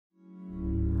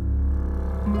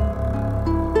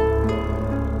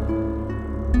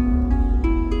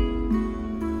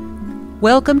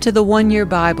Welcome to the One Year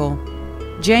Bible,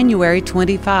 January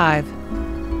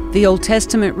 25. The Old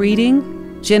Testament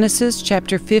reading, Genesis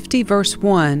chapter 50, verse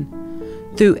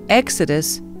 1, through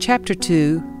Exodus chapter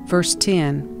 2, verse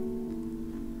 10.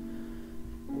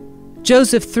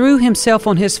 Joseph threw himself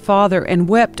on his father and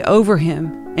wept over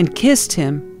him and kissed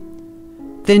him.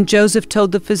 Then Joseph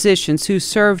told the physicians who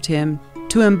served him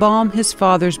to embalm his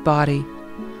father's body.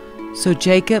 So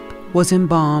Jacob was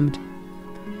embalmed.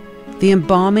 The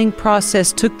embalming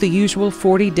process took the usual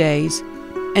 40 days,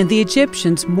 and the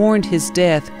Egyptians mourned his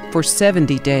death for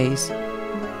 70 days.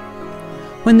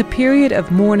 When the period of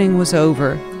mourning was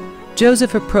over,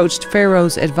 Joseph approached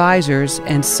Pharaoh's advisors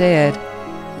and said,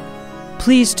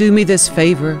 "Please do me this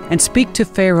favor and speak to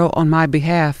Pharaoh on my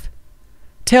behalf.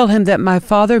 Tell him that my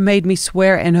father made me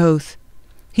swear an oath.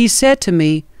 He said to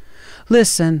me,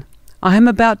 'Listen, I am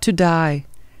about to die.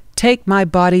 Take my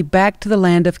body back to the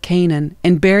land of Canaan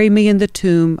and bury me in the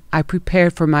tomb I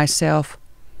prepared for myself.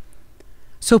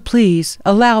 So please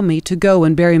allow me to go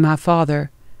and bury my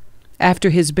father. After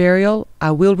his burial,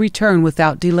 I will return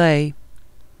without delay.'"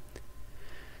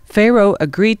 Pharaoh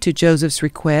agreed to Joseph's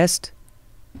request.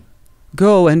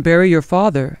 "Go and bury your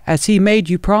father, as he made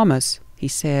you promise," he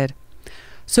said.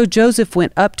 So Joseph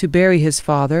went up to bury his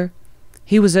father.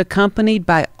 He was accompanied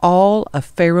by all of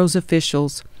Pharaoh's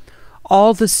officials,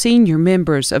 all the senior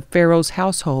members of Pharaoh's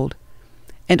household,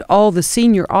 and all the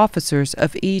senior officers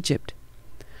of Egypt.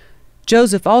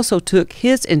 Joseph also took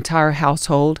his entire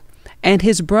household and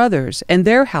his brothers and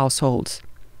their households.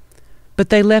 But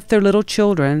they left their little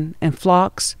children and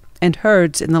flocks and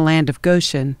herds in the land of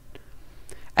Goshen.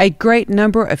 A great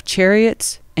number of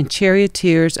chariots and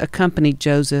charioteers accompanied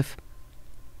Joseph.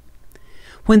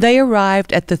 When they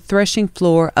arrived at the threshing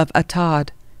floor of Atad,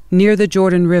 near the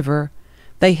Jordan River,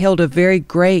 they held a very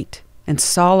great and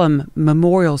solemn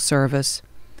memorial service,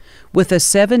 with a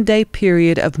 7-day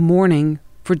period of mourning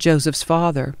for Joseph's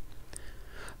father.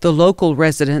 The local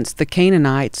residents, the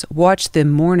Canaanites, watched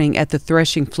them mourning at the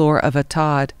threshing floor of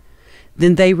Atad.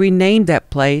 Then they renamed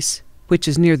that place, which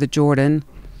is near the Jordan,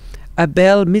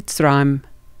 Abel Mitzrayim,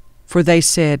 for they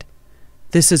said,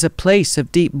 "This is a place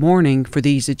of deep mourning for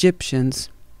these Egyptians."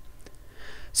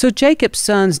 So Jacob's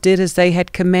sons did as they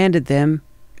had commanded them.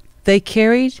 They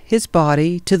carried his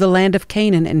body to the land of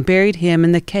Canaan and buried him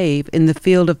in the cave in the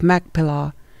field of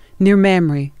Machpelah, near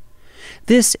Mamre.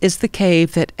 This is the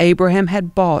cave that Abraham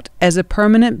had bought as a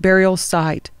permanent burial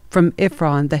site from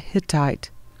Ephron the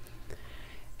Hittite.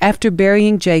 After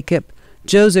burying Jacob,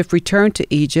 Joseph returned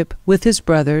to Egypt with his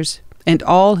brothers and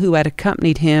all who had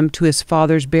accompanied him to his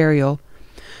father's burial.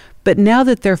 But now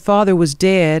that their father was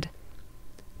dead,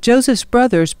 Joseph's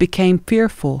brothers became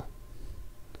fearful.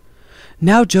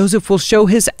 "Now Joseph will show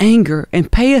his anger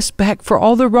and pay us back for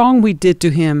all the wrong we did to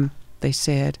him," they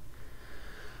said.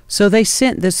 So they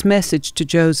sent this message to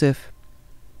Joseph.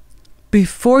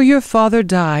 "Before your father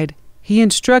died, he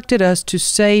instructed us to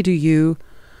say to you,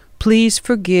 'Please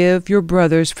forgive your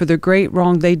brothers for the great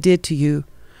wrong they did to you,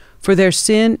 for their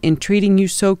sin in treating you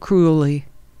so cruelly.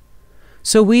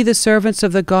 So we, the servants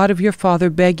of the God of your father,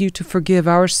 beg you to forgive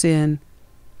our sin.'"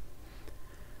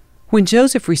 When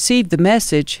Joseph received the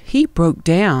message, he broke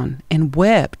down and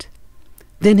wept.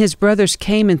 Then his brothers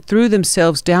came and threw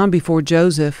themselves down before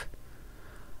Joseph.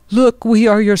 "Look, we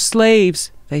are your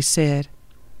slaves," they said.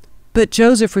 But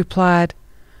Joseph replied,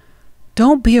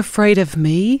 "Don't be afraid of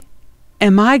me.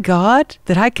 Am I God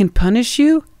that I can punish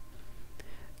you?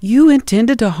 You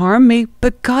intended to harm me,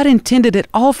 but God intended it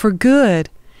all for good.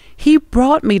 He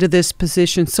brought me to this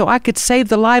position so I could save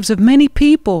the lives of many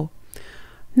people.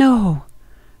 No,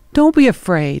 don't be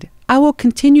afraid. I will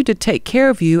continue to take care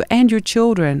of you and your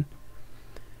children."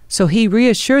 So he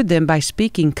reassured them by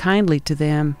speaking kindly to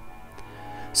them.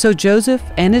 So Joseph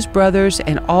and his brothers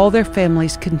and all their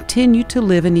families continued to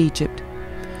live in Egypt.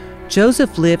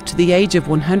 Joseph lived to the age of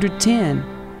 110.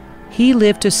 He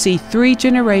lived to see 3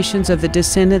 generations of the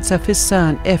descendants of his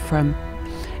son Ephraim,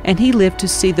 and he lived to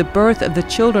see the birth of the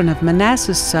children of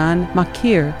Manasseh's son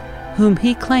Machir, whom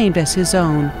he claimed as his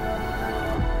own.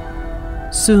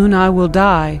 "Soon I will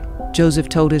die," Joseph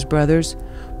told his brothers,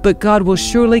 "but God will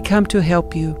surely come to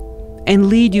help you and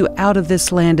lead you out of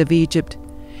this land of Egypt.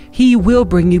 He will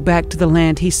bring you back to the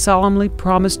land he solemnly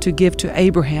promised to give to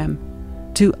Abraham,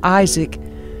 to Isaac,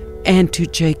 and to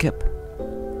Jacob."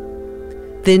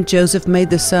 Then Joseph made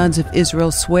the sons of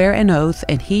Israel swear an oath,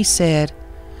 and he said,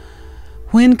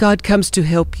 "When God comes to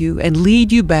help you and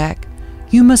lead you back,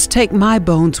 you must take my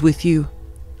bones with you."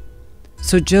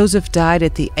 So Joseph died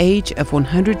at the age of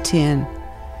 110.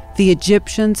 The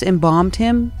Egyptians embalmed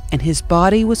him, and his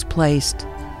body was placed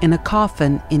in a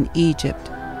coffin in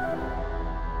Egypt.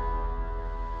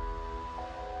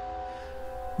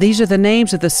 These are the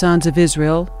names of the sons of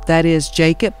Israel, that is,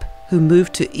 Jacob, who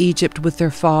moved to Egypt with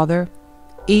their father,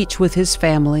 each with his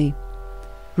family: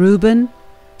 Reuben,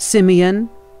 Simeon,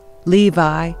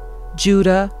 Levi,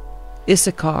 Judah,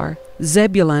 Issachar,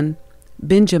 Zebulun,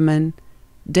 Benjamin,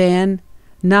 Dan,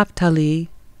 Naphtali,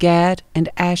 Gad, and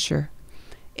Asher.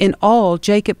 In all,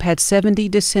 Jacob had 70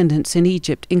 descendants in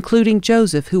Egypt, including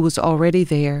Joseph, who was already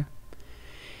there.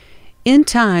 In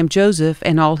time, Joseph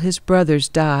and all his brothers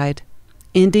died,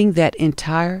 ending that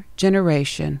entire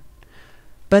generation.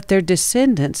 But their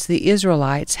descendants, the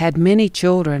Israelites, had many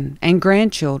children and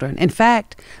grandchildren. In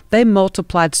fact, they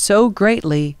multiplied so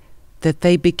greatly that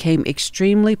they became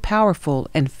extremely powerful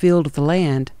and filled the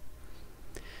land.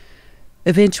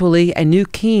 Eventually, a new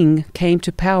king came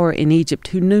to power in Egypt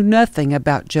who knew nothing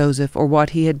about Joseph or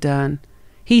what he had done.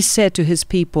 He said to his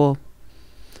people,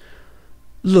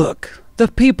 "Look, the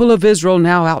people of Israel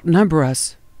now outnumber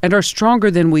us and are stronger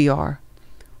than we are.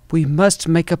 We must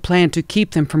make a plan to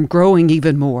keep them from growing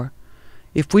even more.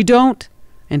 If we don't,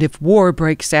 and if war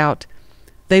breaks out,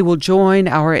 they will join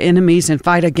our enemies and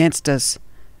fight against us.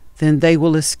 Then they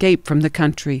will escape from the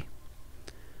country."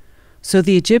 So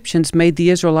the Egyptians made the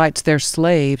Israelites their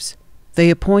slaves. They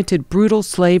appointed brutal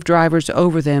slave drivers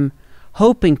over them,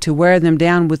 hoping to wear them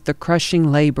down with the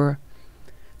crushing labor.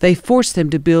 They forced them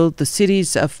to build the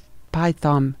cities of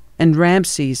Pithom and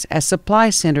Ramses as supply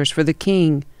centers for the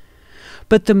king.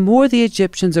 But the more the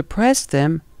Egyptians oppressed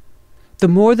them, the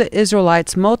more the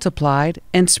Israelites multiplied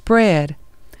and spread,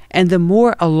 and the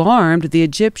more alarmed the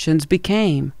Egyptians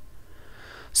became.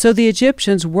 So the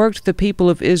Egyptians worked the people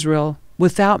of Israel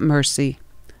without mercy.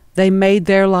 They made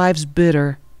their lives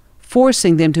bitter,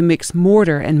 forcing them to mix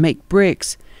mortar and make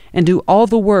bricks and do all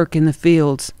the work in the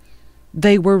fields.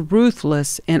 They were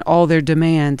ruthless in all their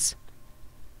demands.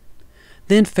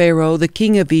 Then Pharaoh, the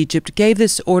king of Egypt, gave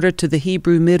this order to the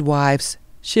Hebrew midwives,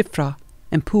 Shiphrah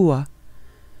and Puah: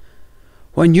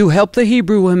 "When you help the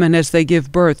Hebrew women as they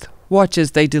give birth, watch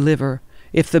as they deliver.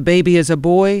 If the baby is a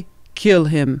boy, kill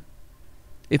him.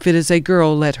 If it is a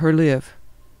girl, let her live."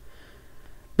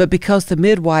 But because the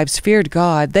midwives feared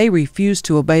God, they refused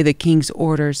to obey the king's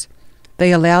orders.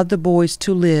 They allowed the boys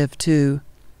to live, too.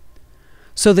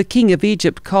 So the king of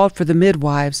Egypt called for the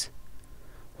midwives.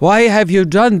 "Why have you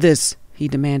done this?" he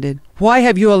demanded. "Why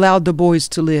have you allowed the boys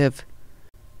to live?"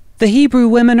 "The Hebrew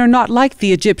women are not like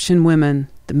the Egyptian women,"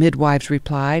 the midwives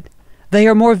replied. "They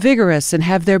are more vigorous and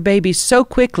have their babies so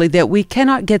quickly that we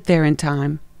cannot get there in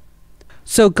time."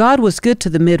 So God was good to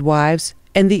the midwives,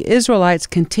 and the Israelites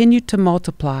continued to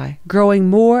multiply, growing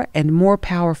more and more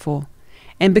powerful.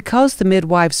 And because the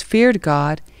midwives feared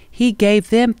God, He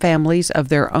gave them families of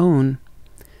their own.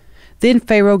 Then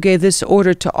Pharaoh gave this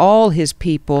order to all his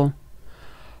people: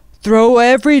 "Throw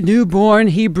every newborn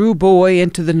Hebrew boy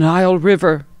into the Nile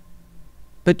River,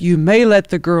 but you may let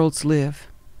the girls live."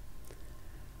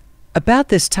 About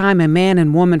this time, a man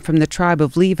and woman from the tribe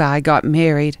of Levi got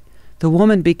married. The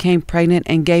woman became pregnant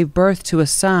and gave birth to a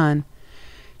son.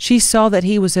 She saw that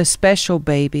he was a special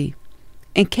baby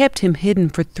and kept him hidden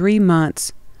for 3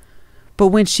 months. But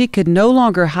when she could no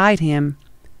longer hide him,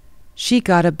 she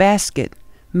got a basket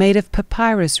made of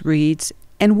papyrus reeds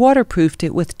and waterproofed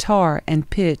it with tar and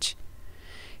pitch.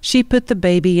 She put the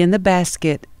baby in the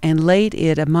basket and laid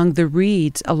it among the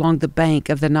reeds along the bank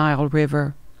of the Nile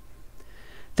River.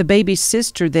 The baby's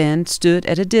sister then stood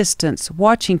at a distance,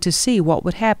 watching to see what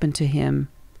would happen to him.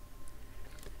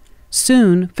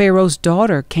 Soon Pharaoh's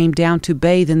daughter came down to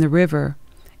bathe in the river,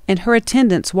 and her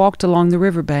attendants walked along the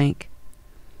riverbank.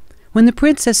 When the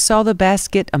princess saw the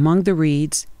basket among the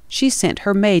reeds, she sent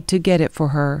her maid to get it for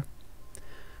her.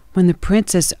 When the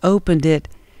princess opened it,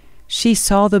 she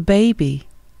saw the baby.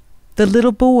 The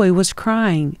little boy was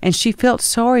crying, and she felt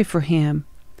sorry for him.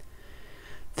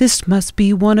 "This must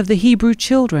be one of the Hebrew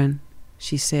children,"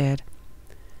 she said.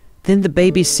 Then the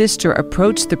baby's sister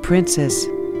approached the princess.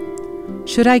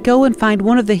 "Should I go and find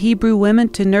one of the Hebrew women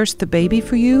to nurse the baby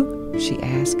for you?" she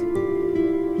asked.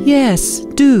 "Yes,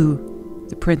 do,"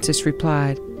 the princess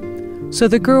replied. So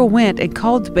the girl went and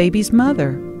called the baby's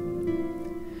mother.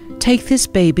 "Take this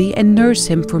baby and nurse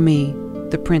him for me,"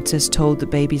 the princess told the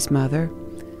baby's mother.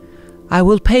 "I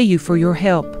will pay you for your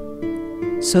help."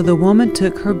 So the woman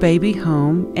took her baby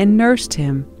home and nursed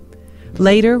him.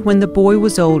 Later, when the boy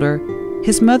was older,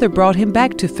 his mother brought him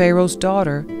back to Pharaoh's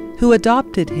daughter, who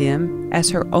adopted him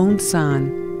as her own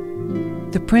son.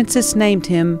 The princess named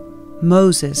him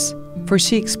Moses, for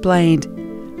she explained,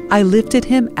 "I lifted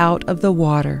him out of the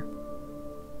water."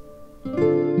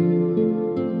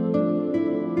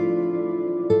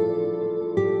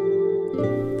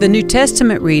 The New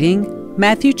Testament reading,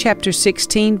 Matthew chapter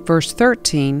 16, verse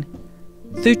 13.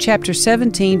 through chapter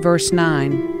 17, verse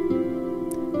 9.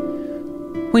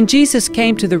 When Jesus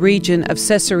came to the region of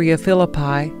Caesarea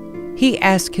Philippi, he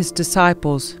asked his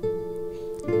disciples,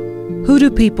 "Who do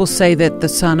people say that the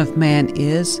Son of Man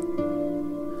is?"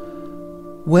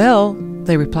 "Well,"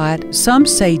 they replied, "some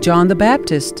say John the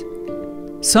Baptist,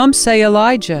 some say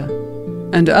Elijah,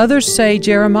 and others say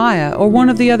Jeremiah or one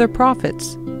of the other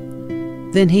prophets."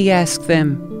 Then he asked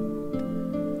them,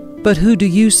 "But who do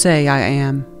you say I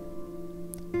am?"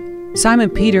 Simon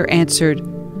Peter answered,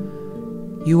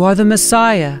 "You are the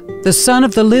Messiah, the Son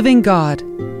of the living God."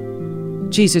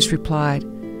 Jesus replied,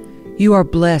 "You are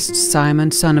blessed,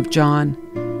 Simon, son of John,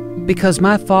 because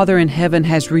my Father in heaven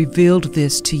has revealed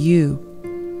this to you.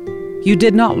 You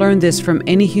did not learn this from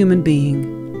any human being.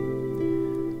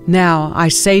 Now I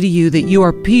say to you that you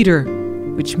are Peter,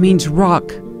 which means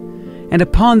rock, and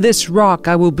upon this rock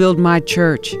I will build my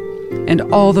church, and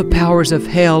all the powers of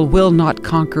hell will not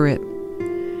conquer it.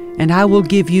 And I will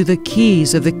give you the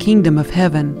keys of the kingdom of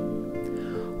heaven.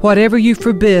 Whatever you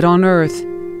forbid on earth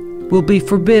will be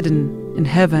forbidden in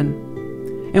heaven,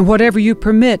 and whatever you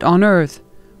permit on earth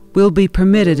will be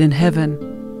permitted in heaven."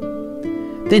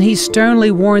 Then he sternly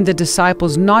warned the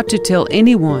disciples not to tell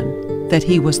anyone that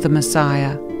he was the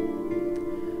Messiah.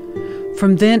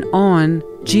 From then on,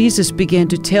 Jesus began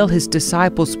to tell his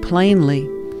disciples plainly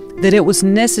that it was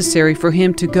necessary for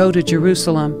him to go to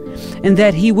Jerusalem, and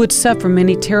that he would suffer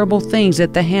many terrible things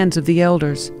at the hands of the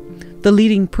elders, the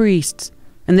leading priests,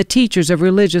 and the teachers of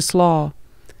religious law.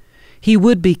 He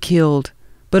would be killed,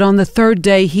 but on the third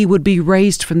day he would be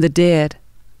raised from the dead.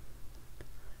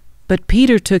 But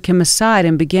Peter took him aside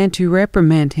and began to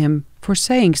reprimand him for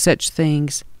saying such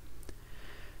things.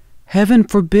 "Heaven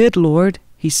forbid, Lord,"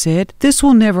 he said, "this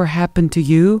will never happen to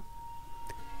you."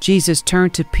 Jesus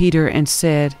turned to Peter and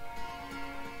said,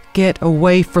 "Get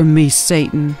away from me,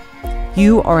 Satan.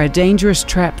 You are a dangerous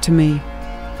trap to me.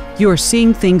 You are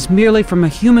seeing things merely from a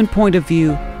human point of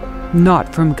view,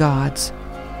 not from God's."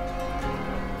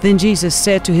 Then Jesus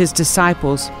said to his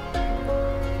disciples,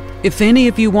 "If any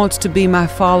of you wants to be my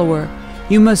follower,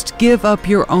 you must give up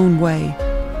your own way.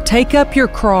 Take up your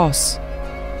cross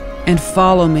and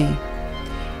follow me.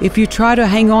 If you try to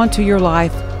hang on to your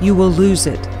life, you will lose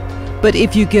it. But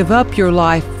if you give up your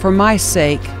life for my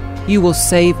sake, you will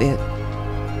save it.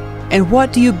 And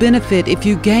what do you benefit if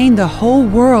you gain the whole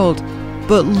world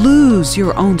but lose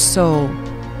your own soul?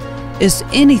 Is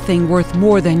anything worth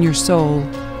more than your soul?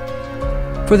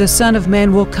 For the Son of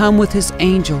Man will come with his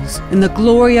angels in the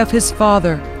glory of his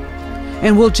Father,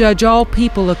 and will judge all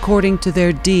people according to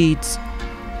their deeds.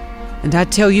 And I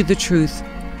tell you the truth,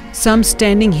 some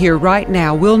standing here right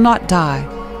now will not die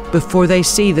before they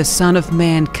see the Son of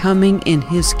Man coming in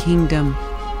his kingdom."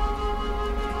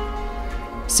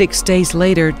 6 days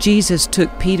later, Jesus took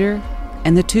Peter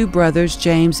and the two brothers,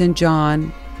 James and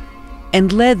John,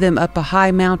 and led them up a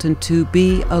high mountain to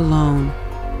be alone.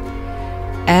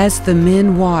 As the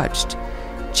men watched,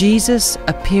 Jesus'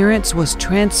 appearance was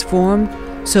transformed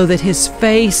so that his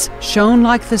face shone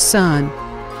like the sun,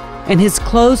 and his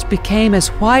clothes became as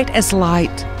white as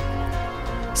light.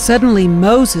 Suddenly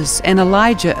Moses and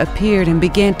Elijah appeared and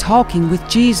began talking with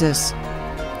Jesus.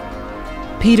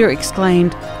 Peter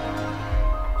exclaimed,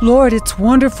 "Lord, it's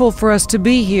wonderful for us to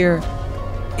be here.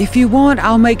 If you want,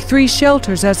 I'll make 3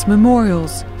 shelters as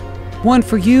memorials, one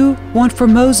for you, one for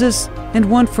Moses, and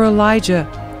one for Elijah."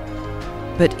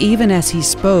 But even as he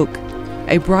spoke,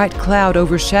 a bright cloud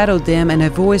overshadowed them, and a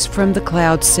voice from the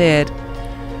cloud said,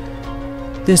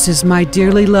 "This is my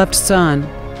dearly loved Son,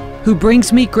 who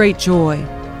brings me great joy.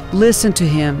 Listen to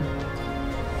him."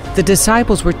 The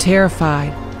disciples were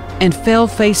terrified and fell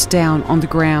face down on the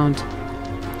ground.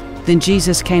 Then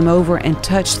Jesus came over and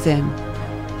touched them.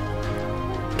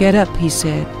 "Get up," he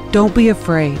said. "Don't be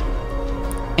afraid."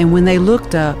 And when they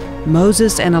looked up,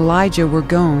 Moses and Elijah were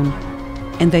gone,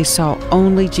 and they saw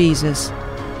only Jesus.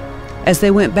 As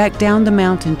they went back down the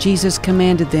mountain, Jesus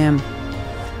commanded them,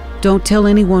 "Don't tell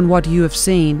anyone what you have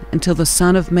seen until the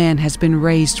Son of Man has been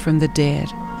raised from the dead."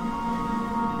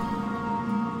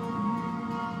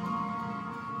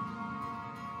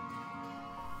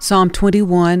 Psalm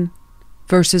 21,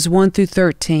 verses 1 through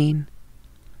 13.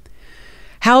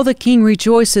 How the king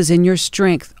rejoices in your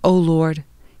strength, O Lord!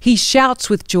 He shouts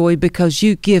with joy because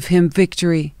you give him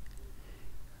victory.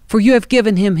 For you have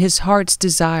given him his heart's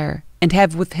desire, and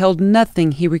have withheld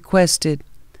nothing he requested.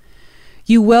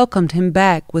 You welcomed him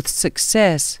back with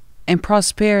success and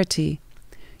prosperity.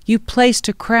 You placed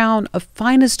a crown of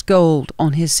finest gold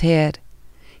on his head.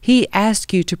 He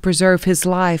asked you to preserve his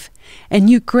life, and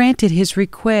you granted his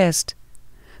request.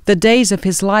 The days of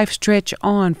his life stretch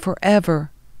on forever.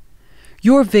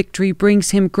 Your victory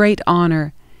brings him great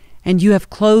honor, and you have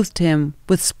clothed him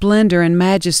with splendor and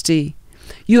majesty.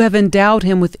 You have endowed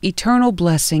him with eternal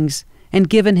blessings and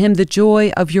given him the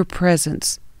joy of your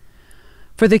presence.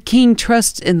 For the king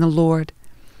trusts in the Lord.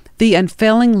 The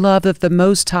unfailing love of the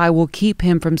Most High will keep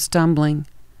him from stumbling.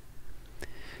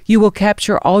 You will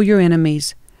capture all your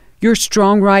enemies. Your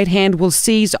strong right hand will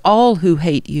seize all who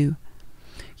hate you.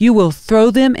 You will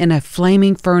throw them in a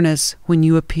flaming furnace when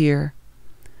you appear.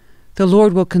 The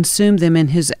Lord will consume them in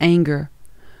his anger.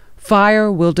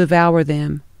 Fire will devour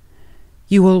them.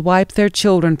 You will wipe their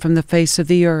children from the face of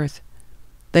the earth.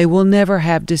 They will never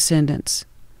have descendants.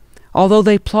 Although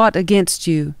they plot against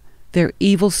you, their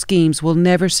evil schemes will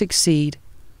never succeed.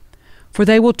 For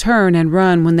they will turn and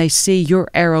run when they see your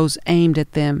arrows aimed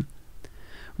at them.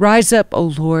 Rise up, O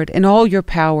Lord, in all your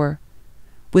power.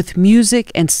 With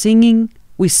music and singing,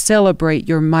 we celebrate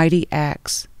your mighty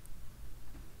acts.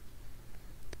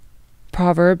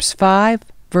 Proverbs 5,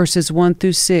 verses 1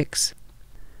 through 6.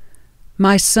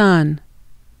 My son,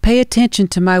 pay attention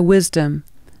to my wisdom.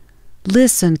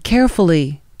 Listen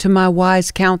carefully to my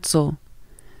wise counsel.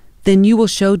 Then you will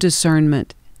show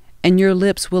discernment, and your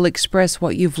lips will express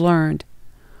what you've learned.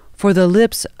 For the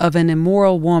lips of an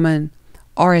immoral woman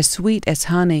are as sweet as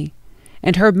honey,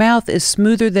 and her mouth is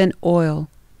smoother than oil.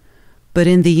 But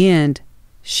in the end,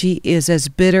 she is as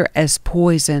bitter as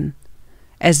poison,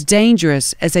 as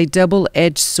dangerous as a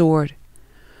double-edged sword.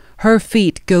 Her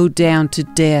feet go down to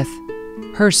death.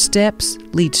 Her steps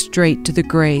lead straight to the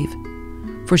grave,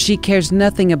 for she cares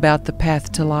nothing about the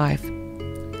path to life.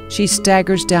 She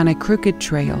staggers down a crooked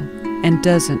trail and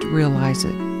doesn't realize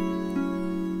it.